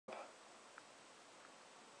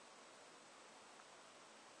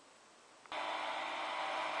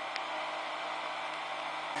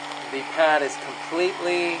The pad is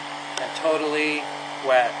completely and totally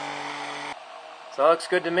wet. So that looks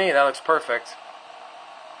good to me. That looks perfect.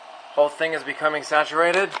 Whole thing is becoming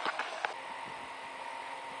saturated.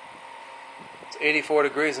 It's 84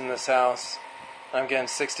 degrees in this house. I'm getting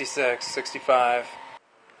 66, 65.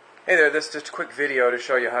 Hey there, this is just a quick video to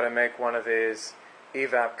show you how to make one of these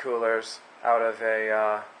Evap coolers out of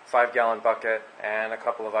a 5-gallon bucket and a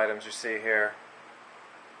couple of items you see here.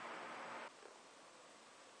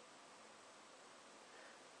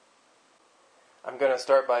 I'm going to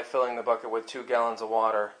start by filling the bucket with 2 gallons of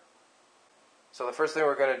water. So the first thing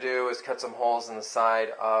we're going to do is cut some holes in the side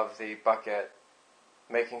of the bucket,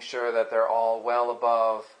 making sure that they're all well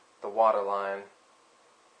above the water line.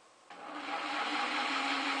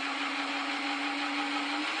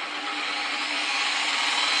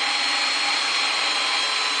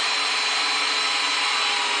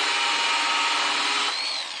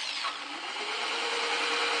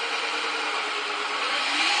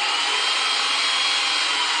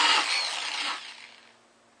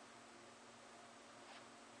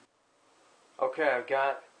 Okay, I've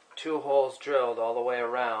got 2 holes drilled all the way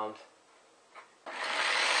around.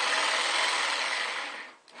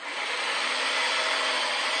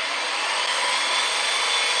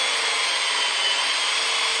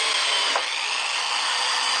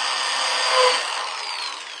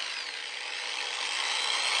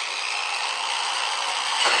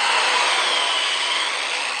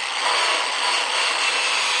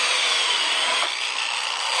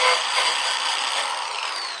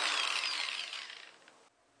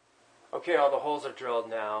 Okay, all the holes are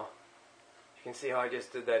drilled now. You can see how I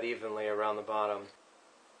just did that evenly around the bottom.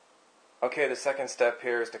 Okay, the second step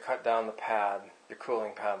here is to cut down the pad, your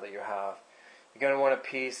cooling pad that you have. You're going to want a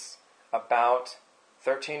piece about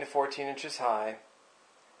 13 to 14 inches high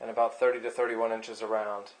and about 30 to 31 inches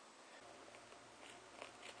around.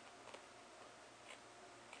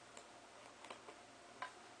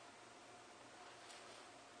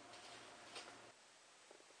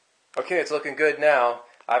 Okay, it's looking good now.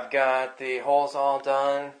 I've got the holes all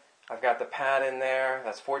done. I've got the pad in there.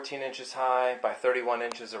 That's 14 inches high by 31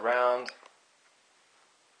 inches around.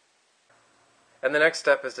 And the next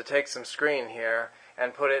step is to take some screen here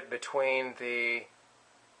and put it between the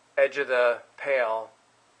edge of the pail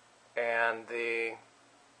and the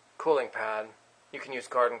cooling pad. You can use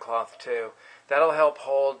garden cloth too. That'll help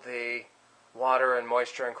hold the water and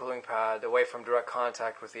moisture and cooling pad away from direct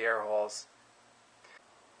contact with the air holes.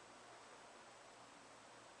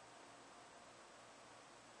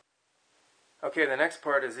 Okay, the next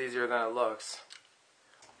part is easier than it looks.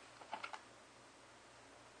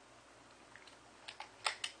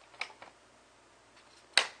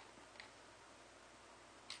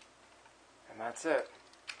 And that's it.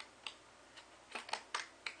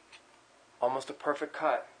 Almost a perfect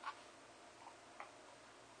cut.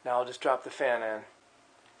 Now I'll just drop the fan in.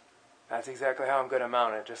 That's exactly how I'm going to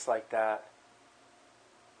mount it, just like that.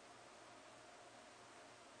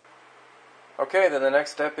 Okay, then the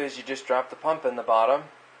next step is you just drop the pump in the bottom,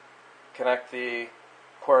 connect the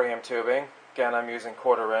corium tubing. Again, I'm using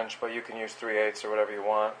 1/4 inch, but you can use 3/8 or whatever you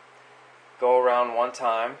want. Go around one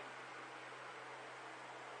time,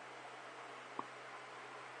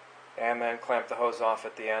 and then clamp the hose off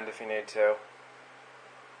at the end if you need to.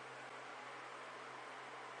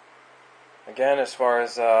 Again, as far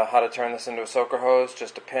as how to turn this into a soaker hose,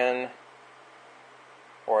 just a pin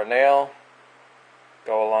or a nail,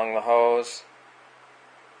 go along the hose.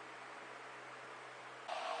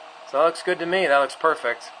 So that looks good to me. That looks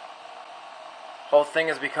perfect. Whole thing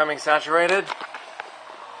is becoming saturated.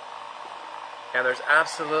 And there's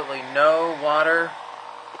absolutely no water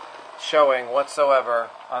showing whatsoever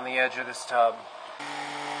on the edge of this tub.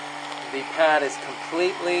 The pad is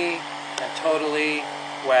completely and totally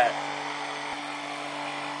wet.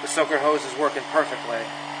 The soaker hose is working perfectly.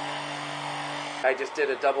 I just did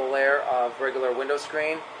a double layer of regular window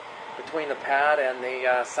screen between the pad and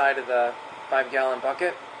the side of the 5-gallon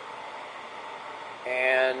bucket.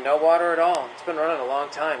 And no water at all. It's been running a long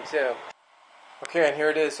time too. Okay, and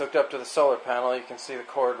here it is hooked up to the solar panel. You can see the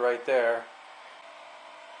cord right there.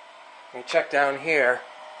 When you check down here,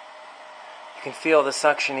 you can feel the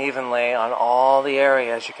suction evenly on all the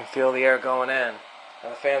areas. You can feel the air going in.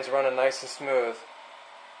 And the fan's running nice and smooth.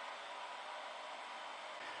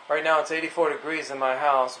 Right now it's 84 degrees in my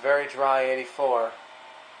house, very dry 84.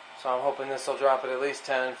 So I'm hoping this will drop at least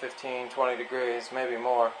 10, 15, 20 degrees, maybe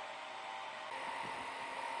more.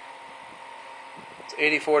 It's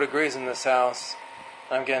 84 degrees in this house.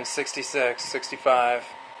 I'm getting 66, 65.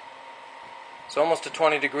 It's almost a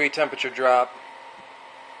 20-degree temperature drop.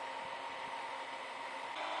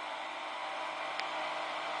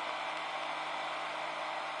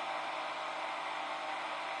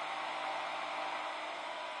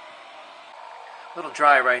 A little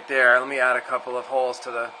dry right there. Let me add a couple of holes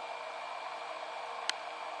to the...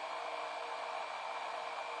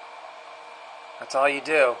 That's all you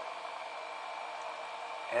do.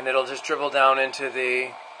 And it'll just dribble down into the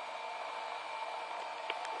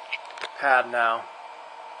pad now.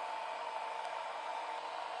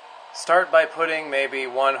 Start by putting maybe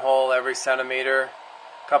one hole every centimeter,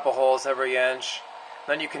 a couple holes every inch.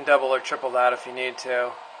 Then you can double or triple that if you need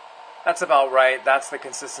to. That's about right. That's the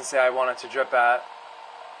consistency I want it to drip at.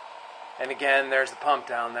 And again, there's the pump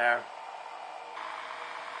down there.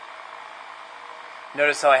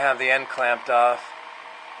 Notice how I have the end clamped off.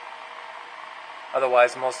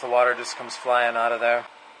 Otherwise, most of the water just comes flying out of there.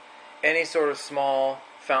 Any sort of small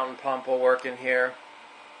fountain pump will work in here.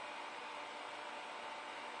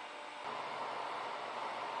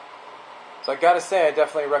 So I gotta say, I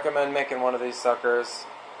definitely recommend making one of these suckers.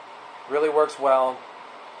 Really works well.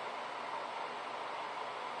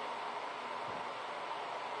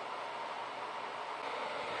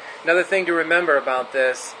 Another thing to remember about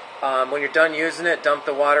this, when you're done using it, dump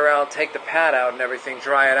the water out, take the pad out and everything,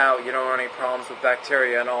 dry it out. You don't want any problems with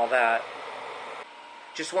bacteria and all that.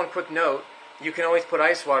 Just one quick note, you can always put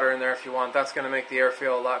ice water in there if you want. That's going to make the air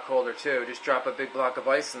feel a lot colder too. Just drop a big block of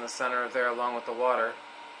ice in the center of there along with the water.